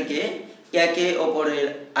এদেরকে একে অপরের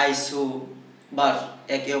আইসোবার,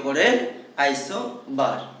 একে অপরের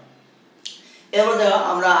আইসোবার। এবার দেখো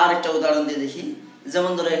আমরা আরেকটা উদাহরণ দিয়ে দেখি।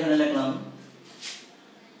 যেমন ধরো এখানে লিখলাম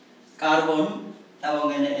কার্বন এবং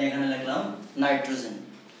এখানে লিখলাম নাইট্রোজেন,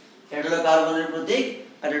 এটা হলো কার্বনের প্রতীক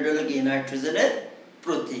আর এটা হলো কি নাইট্রোজেনের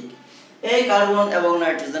প্রতীক। এই কার্বন এবং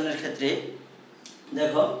নাইট্রোজেনের ক্ষেত্রে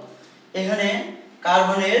দেখো এখানে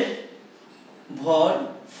কার্বনের ভর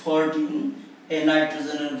 14, এই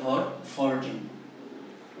নাইট্রোজেনের ভর 14,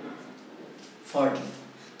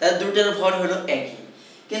 তার দুটোর ভর হলো একই।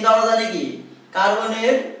 কিন্তু আমরা জানি কি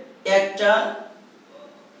কার্বনের একটা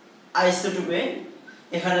আইসোটোপে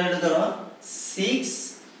এখানে হলো ধরো 6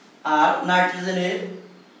 আর নাইট্রোজেনের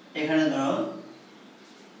এখানে ধরো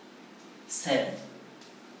 7।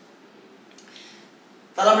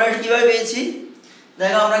 তাহলে আমরা এটা কিভাবে পেয়েছি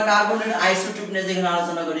দেখো, আমরা কার্বনের আইসোটোপ নিয়ে যেখানে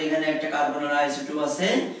আলোচনা করি, এখানে একটা কার্বনের আইসোটোপ আছে,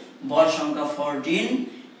 ভর সংখ্যা 14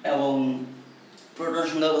 এবং প্রোটন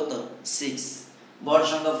সংখ্যা কত 6, ভর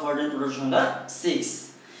সংখ্যা 14 প্রোটন সংখ্যা 6।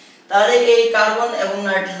 তাহলে এই কার্বন এবং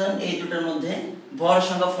নাইট্রোজেন এই দুটোর মধ্যে ভর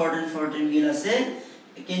সংখ্যা 14 14 মিল আছে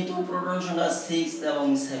কিন্তু প্রোটন সংখ্যা 6 এবং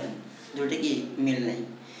 7 দুটো কি মিল নেই।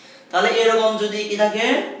 তাহলে এরকম যদি কি থাকে,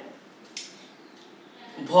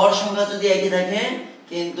 ভর সংখ্যা যদি একই থাকে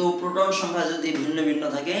কিন্তু প্রোটন সংখ্যা যদি ভিন্ন ভিন্ন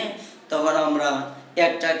থাকে, তখন আমরা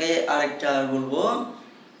একটাকে আরেকটা বলবো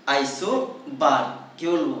আইসোবার। কি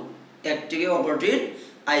বলবো, একটিকে অপরটির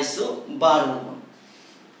আইসোবার বলবো।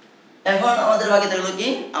 এখন আমাদের বাকি থাকলো কি,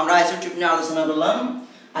 আমরা আইসোটোপ নিয়ে আলোচনা করলাম,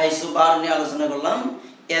 আইসোবার নিয়ে আলোচনা করলাম।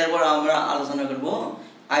 এরপর আমরা আলোচনা করব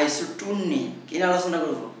আইসোটুন নিয়ে। কি নিয়ে আলোচনা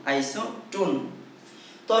করব? আইসোটুন।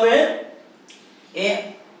 তবে এ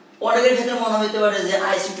অনেকের ক্ষেত্রে মনে হইতে পারে যে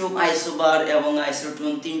আইসোটোপ, আইসোবার এবং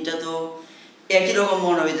আইসোটুন তিনটা তো একই রকম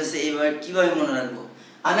মনে হইতেছে, এবার কিভাবে মনে রাখবো?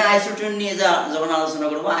 আমি আইসোটুন নিয়ে যখন আলোচনা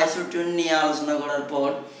করব, আইসোটুন নিয়ে আলোচনা করার পর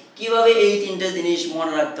কিভাবে এই তিনটা জিনিস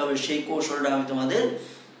মনে রাখতে হবে সেই কৌশলটা আমি তোমাদের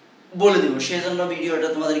বলে দিব। সেই জন্য ভিডিওটা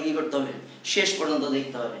তোমাদের কি করতে হবে? শেষ পর্যন্ত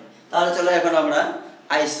দেখতে হবে। তাহলে চলো এখন আমরা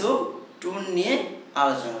আইসোটুন নিয়ে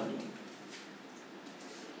আলোচনা করি।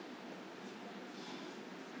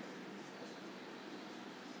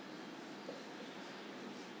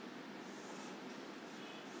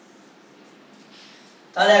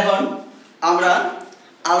 তাহলে এখন আমরা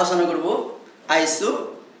আলোচনা করব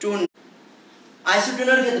আইসোটুন।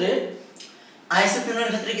 আইসোটুনের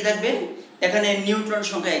ক্ষেত্রে কি থাকবে? এখানে নিউট্রন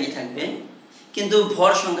সংখ্যা একই থাকবে, কিন্তু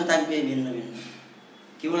ভর সংখ্যা থাকবে ভিন্ন ভিন্ন।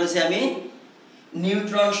 কি বলেছি আমি?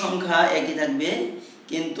 নিউট্রন সংখ্যা একই থাকবে,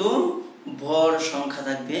 কিন্তু ভর সংখ্যা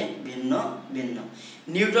থাকবে ভিন্ন ভিন্ন।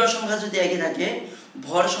 নিউট্রন সংখ্যা যদি একই থাকে,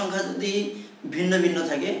 ভর সংখ্যা যদি ভিন্ন ভিন্ন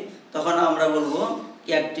থাকে, তখন আমরা বলবো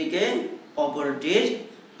একটিকে অপরটির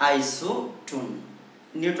আইসোটুন।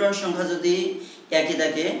 নিউট্রন সংখ্যা যদি একই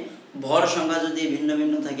থাকে, ভর সংখ্যা যদি ভিন্ন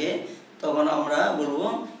ভিন্ন থাকে, তখন আমরা বলবো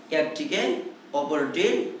একটিকে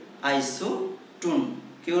অপরটির আইসোটুন।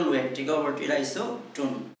 কি বলবো? একটিকে অপরটির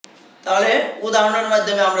আইসোটুন। তাহলে উদাহরণের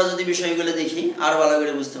মাধ্যমে আমরা যদি বিষয়গুলো দেখি আরো ভালো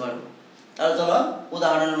করে বুঝতে পারবো। তাহলে চলো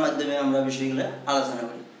উদাহরণের মাধ্যমে আমরা বিষয়গুলো আলোচনা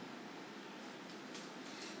করি।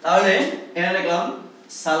 তাহলে এখানে লিখলাম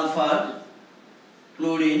sulphur,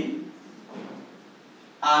 chlorine,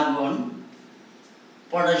 argon,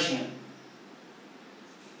 potassium.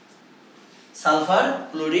 Sulphur,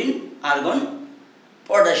 chlorine, argon,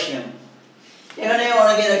 potassium. এখানে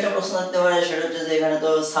অনেকের একটা প্রশ্ন থাকতে পারে, সেটা হচ্ছে যে এখানে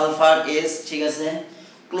তো সালফার এস ঠিক আছে,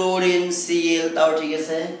 ক্লোরিন সিএল তাও ঠিক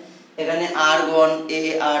আছে, এখানে আর্গন এ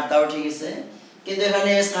আর তাও ঠিক আছে, কিন্তু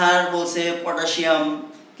এখানে স্যার বলছে পটাশিয়াম,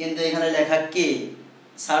 কিন্তু এখানে লেখা কে।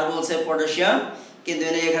 স্যার বলছে পটাশিয়াম, কিন্তু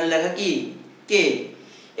এখানে লেখা কি? কে।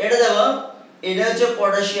 এটা দেখো, এটা হচ্ছে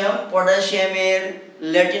পটাশিয়াম। পটাশিয়ামের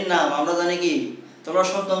ল্যাটিন নাম আমরা জানি কি? তোমরা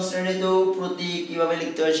সপ্তম শ্রেণীতেও প্রতীক কিভাবে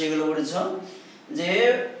লিখতে হয় সেগুলো পড়েছ, যে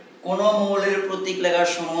কোন মৌলের প্রতীক লেখার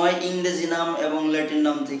সময় ইংরেজি নাম এবং ল্যাটিন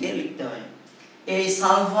নাম থেকে লিখতে হয়। এই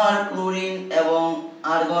সালফার, ক্লোরিন এবং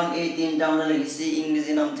আর্গন এই তিনটা আমরা লিখেছি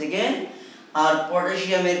ইংরেজি নাম থেকে, আর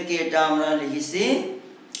পটাশিয়ামের কেটা আমরা লিখেছি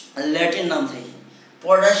ল্যাটিন নাম থেকে।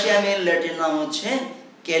 পটাশিয়ামের ল্যাটিন নাম হচ্ছে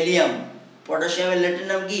ক্যালিয়াম। পটাশিয়ামের ল্যাটিন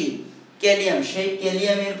নাম কি? ক্যালিয়াম। সেই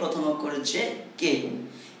ক্যালিয়ামের প্রথম অক্ষর হচ্ছে কে।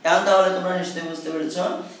 এখন তাহলে তোমরা নিশ্চয়ই বুঝতে পেরেছ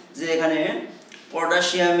যে এখানে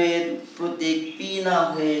পটাশিয়ামের প্রতীক পি না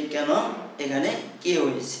হয়ে কেন এখানে কে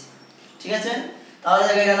হয়েছে। ঠিক আছে? তাহলে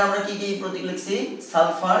এখানে আমরা কি কি প্রতীক লিখছি?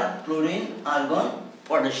 Sulphur, chlorine, argon,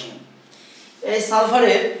 potassium. এই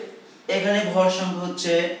সালফারের এখানে ভর সংখ্যা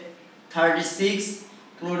হচ্ছে 36,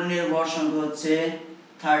 ক্লোরিনের ভর সংখ্যা হচ্ছে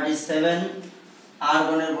 37,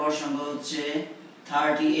 আর্গনের ভর সংখ্যা হচ্ছে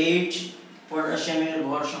 38, পটাশিয়ামের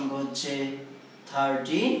ভর সংখ্যা হচ্ছে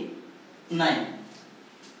 39।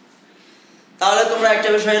 তাহলে তোমরা একটা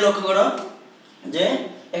বিষয় লক্ষ্য করো যে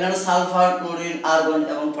এখানে সালফার, ক্লোরিন, আর্গন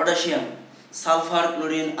এবং পটাশিয়াম, সালফার,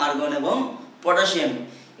 ক্লোরিন, আর্গন এবং পটাশিয়াম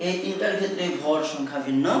এই তিনটার ক্ষেত্রে ভর সংখ্যা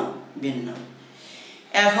ভিন্ন ভিন্ন।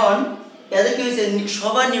 এখন এদের কি হয়েছে?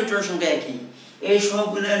 সবার নিউট্রন সংখ্যা একই। এই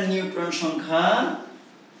সবগুলোর নিউট্রন সংখ্যা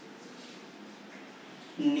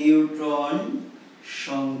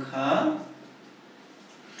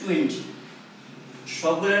 20।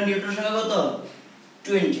 সবগুলোর নিউট্রন সংখ্যা কত?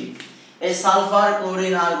 20। এই সালফার,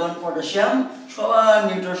 ক্লোরিন, আর্গন, পটাশিয়াম সবার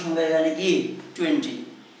নিউট্রন সংখ্যা এখানে কি? 20।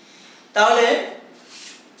 তাহলে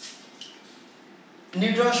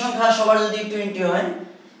নিউট্রন সংখ্যা সবার যদি 20 হয়,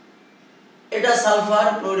 এটা সালফার,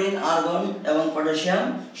 ক্লোরিন, আর্গন এবং পটাশিয়াম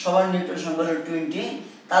সবার নিউট্রন সংখ্যা হলো 20।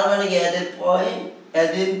 তার মানে কি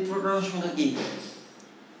এদের প্রোটন সংখ্যা কি?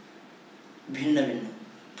 ভিন্ন ভিন্ন।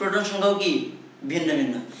 প্রোটন সংখ্যাও কি? ভিন্ন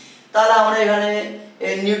ভিন্ন। তাহলে আমরা এখানে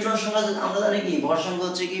নিউট্রন সংখ্যা আমরা জানি কি? ভর সংখ্যা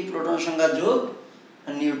হচ্ছে কি? প্রোটন সংখ্যা যোগ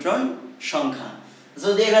নিউট্রন সংখ্যা।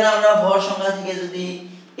 যদি এখানে আমরা ভর সংখ্যা থেকে যদি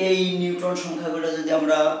এই নিউট্রন সংখ্যাগুলো যদি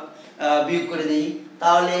আমরা বিয়োগ করে দিই,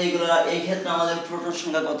 তাহলে এই ক্ষেত্রে আমাদের প্রোটন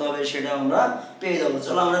সংখ্যা কত হবে সেটা আমরা পেয়ে যাবো।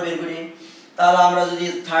 চলো আমরা বের করি। তাহলে আমরা যদি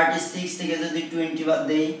 36 থেকে যদি 20 বাদ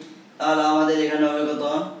দেই, তাহলে আমাদের এখানে হবে কত?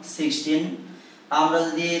 16। আমরা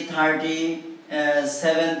যদি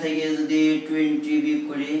 37 থেকে যদি 20 বিয়োগ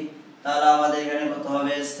করি, তাহলে আমাদের এখানে কত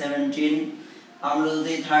হবে? 17। আমরা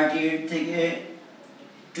যদি 38 থেকে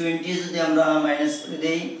 20 যদি আমরা মাইনাস করে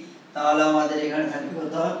দেই, তাহলে আমাদের এখানে থাকবে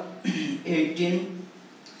কত? 18।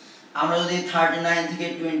 আমরা যদি 39 থেকে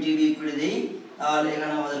 20 বিয়োগ করে দিই তাহলে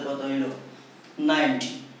এখানে আমাদের কত হইল 90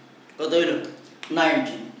 কত হইল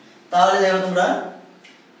 90 তাহলে দেখো তোমরা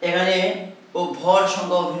এখানে ও ভর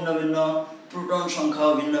সংখ্যাও ভিন্ন ভিন্ন প্রোটন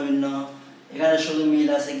সংখ্যাও ভিন্ন ভিন্ন এখানে শুধু মিল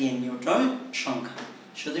আছে কি নিউট্রন সংখ্যা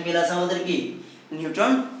শুধু মিল আছে আমাদের কি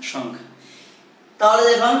নিউট্রন সংখ্যা তাহলে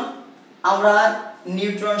দেখুন আমরা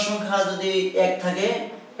নিউট্রন সংখ্যা যদি এক থাকে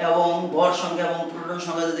এবং ভর সংখ্যা এবং প্রোটন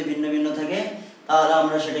সংখ্যা যদি ভিন্ন ভিন্ন থাকে তাহলে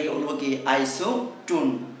আমরা সেটাকে বলবো কি আইসোটুন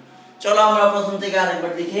চলো আমরা প্রথম থেকে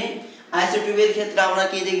আরেকবার দেখি আইসোটুপের ক্ষেত্রে আমরা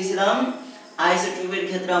কি দেখেছিলাম আইসোটুপের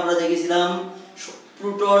ক্ষেত্রে আমরা দেখেছিলাম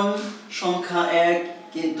প্রোটন সংখ্যা এক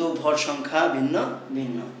কিন্তু ভর সংখ্যা ভিন্ন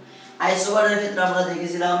ভিন্ন আইসোবারের ক্ষেত্রে আমরা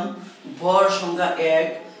দেখেছিলাম ভর সংখ্যা এক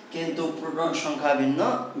কিন্তু প্রোটন সংখ্যা ভিন্ন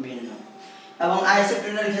ভিন্ন এবং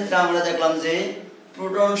আইসোটুনের ক্ষেত্রে আমরা দেখলাম যে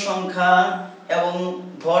প্রোটন সংখ্যা এবং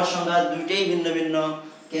ভর সংখ্যা দুইটাই ভিন্ন ভিন্ন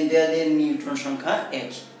কিন্তু এদের নিউট্রন সংখ্যা এক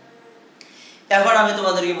এখন আমি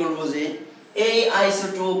তোমাদেরকে বলবো যে এই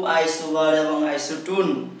আইসোটোপ আইসোবার এবং আইসোটুন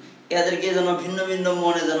এদেরকে যেন ভিন্ন ভিন্ন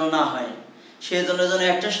মনে যেন না হয় সেজন্য যেন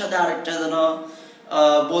একটার সাথে আরেকটা যেন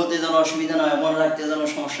বলতে যেন অসুবিধা না হয় মনে রাখতে যেন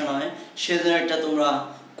সমস্যা না হয় সেজন্য একটা তোমরা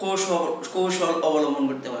কৌশল অবলম্বন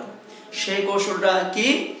করতে পারো সেই কৌশলটা কি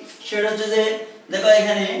সেটা হচ্ছে যে দেখো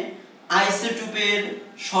এখানে আইসোটোপের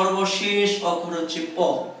সর্বশেষ অক্ষর হচ্ছে প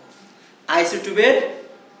আইসোটোপের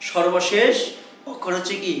সর্বশেষ অক্ষর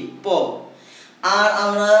হচ্ছে কি প আর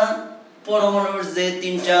আমরা পরমাণুর যে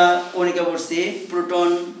তিনটা কণিকা পড়ছি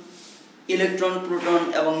প্রোটন ইলেকট্রন প্রোটন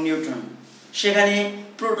এবং নিউট্রন সেখানে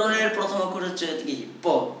প্রোটনের প্রথম অক্ষর হচ্ছে কি প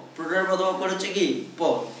প্রোটনের প্রথম অক্ষর হচ্ছে কি প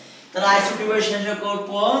তাহলে আইসোটোপের শেষ অক্ষর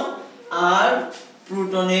প আর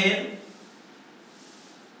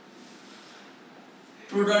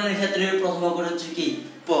প্রোটনের ক্ষেত্রে প্রথম অক্ষর হচ্ছে কি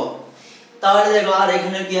প তাহলে দেখো আর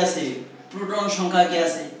এখানে কি আছে প্রোটন সংখ্যা কি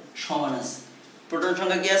আছে সমান আছে প্রোটন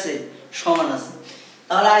সংখ্যা কি আছে সমান আছে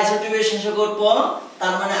তাহলে আইসোটোপের শেষ অক্ষর প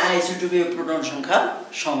তার মানে আইসোটোপের প্রোটন সংখ্যা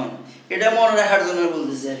সমান এটা মনে রাখার জন্য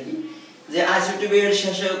বলতেছি আর কি যে আইসোটোপের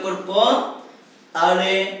শেষ অক্ষর প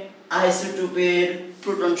তাহলে আইসোটোপের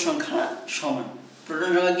প্রোটন সংখ্যা সমান প্রোটন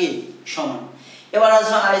সংখ্যা কি সমান এবার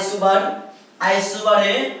আছে আইসোবার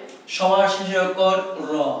আইসোবারে সবার শেষের অক্ষর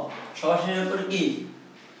র সবার শেষের অক্ষর কি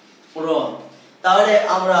র তাহলে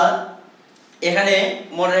আমরা এখানে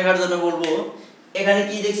মনে রাখার জন্য বলবো এখানে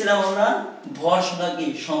কি দেখছিলাম আমরা ভর সংখ্যা কি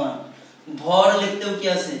সমান ভর লিখতেও কি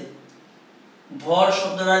আছে ভর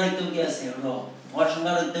শব্দটা লিখতেও কি আছে র ভর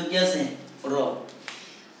সংখ্যা লিখতেও কি আছে র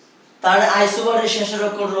তাহলে আইসোবারের শেষের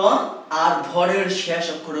অক্ষর র আর ভরের শেষ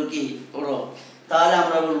অক্ষর কি র তাহলে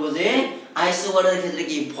আমরা বলবো যে আইসোবারের ক্ষেত্রে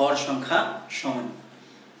কি ভর সংখ্যা সমান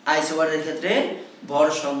আইসোবারের ক্ষেত্রে ভর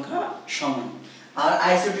সংখ্যা সমান আর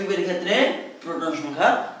আইসোটোপের ক্ষেত্রে প্রোটন সংখ্যা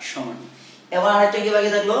সমান এবার আরেকটা কি বাকি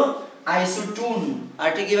থাকলো আইসোটুন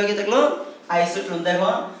আরেকটা কি বাকি থাকলো আইসোটুন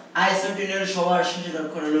দেখো আইসোটুনের সবার শেষের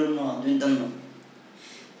অক্ষর হলো ন দুইটান্ন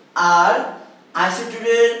আর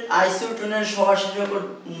আইসোটুনের সবার শেষের অক্ষর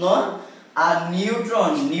ন আর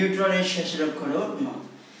নিউট্রনের শেষের অক্ষর হলো ন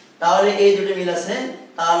তাহলে এই দুটো মিল আছে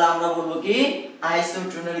তাহলে আমরা বলবো কি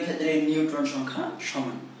আইসোটুনের ক্ষেত্রে নিউট্রন সংখ্যা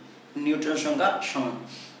সমান নিউট্রন সংখ্যা সমান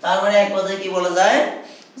তার মানে এক কথায় কি বলা যায়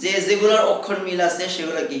যে যেগুলোর অক্ষর মিল আছে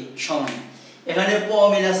সেগুলো কি সমান এখানে প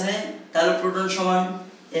মিল আছে তাহলে প্রোটন সমান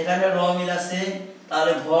এখানে র মিল আছে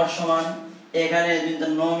তাহলে ভর সমান এখানে যদি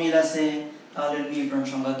ন মিল আছে তাহলে নিউট্রন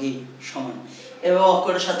সংখ্যা কি সমান এবং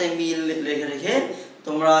অক্ষরের সাথে মিল রেখে রেখে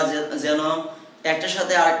তোমরা যেন একটার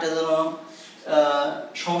সাথে আরেকটা যেন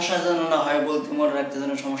সমস্যা যেন না হয় বলতে মনে রাখতে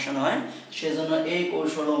যেন সমস্যা না হয় সেজন্য এই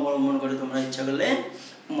কৌশল অবলম্বন করে তোমরা ইচ্ছা করলে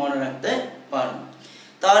মনে রাখতে পারো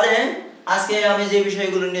তাহলে আজকে আমি যে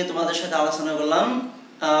বিষয়গুলো নিয়ে তোমাদের সাথে আলোচনা করলাম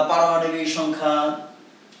পারমাণবিক সংখ্যা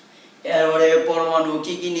এরপরে পরমাণু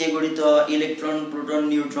কি কি নিয়ে গঠিত ইলেকট্রন প্রোটন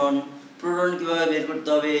নিউট্রন প্রোটন কিভাবে বের করতে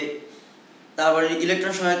হবে তারপরে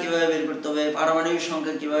ইলেকট্রন সংখ্যা কিভাবে বের করতে হবে পারমাণবিক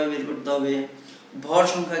সংখ্যা কিভাবে বের করতে হবে ভর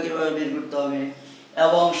সংখ্যা কিভাবে বের করতে হবে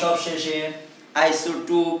এবং সবশেষে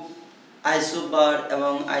আইসোটোপ আইসোবার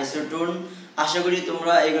এবং আইসোটুন আশা করি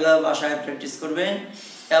তোমরা এগুলা বাসায় প্র্যাকটিস করবে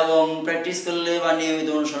এবং প্র্যাকটিস করলে বা নিয়মিত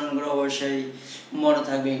অনুসরণ করে অবশ্যই মনে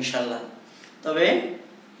থাকবে ইনশাআল্লাহ তবে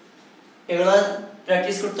এগুলা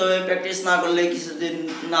প্র্যাকটিস করতে হবে প্র্যাকটিস না করলে কিছুদিন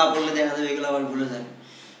না পড়লে দেখা যাবে এগুলো আবার ভুলে যাবে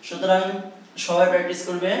সুতরাং সবাই প্র্যাকটিস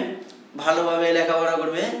করবে ভালোভাবে লেখাপড়া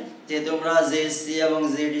করবে যে তোমরা জেএসসি এবং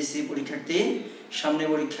জেডিসি পরীক্ষার্থী সামনে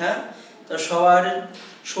পরীক্ষা তো সবার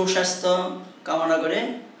সুস্বাস্থ্য কামনা করে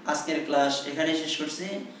আজকের ক্লাস এখানেই শেষ করছি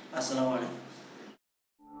আসসালামু আলাইকুম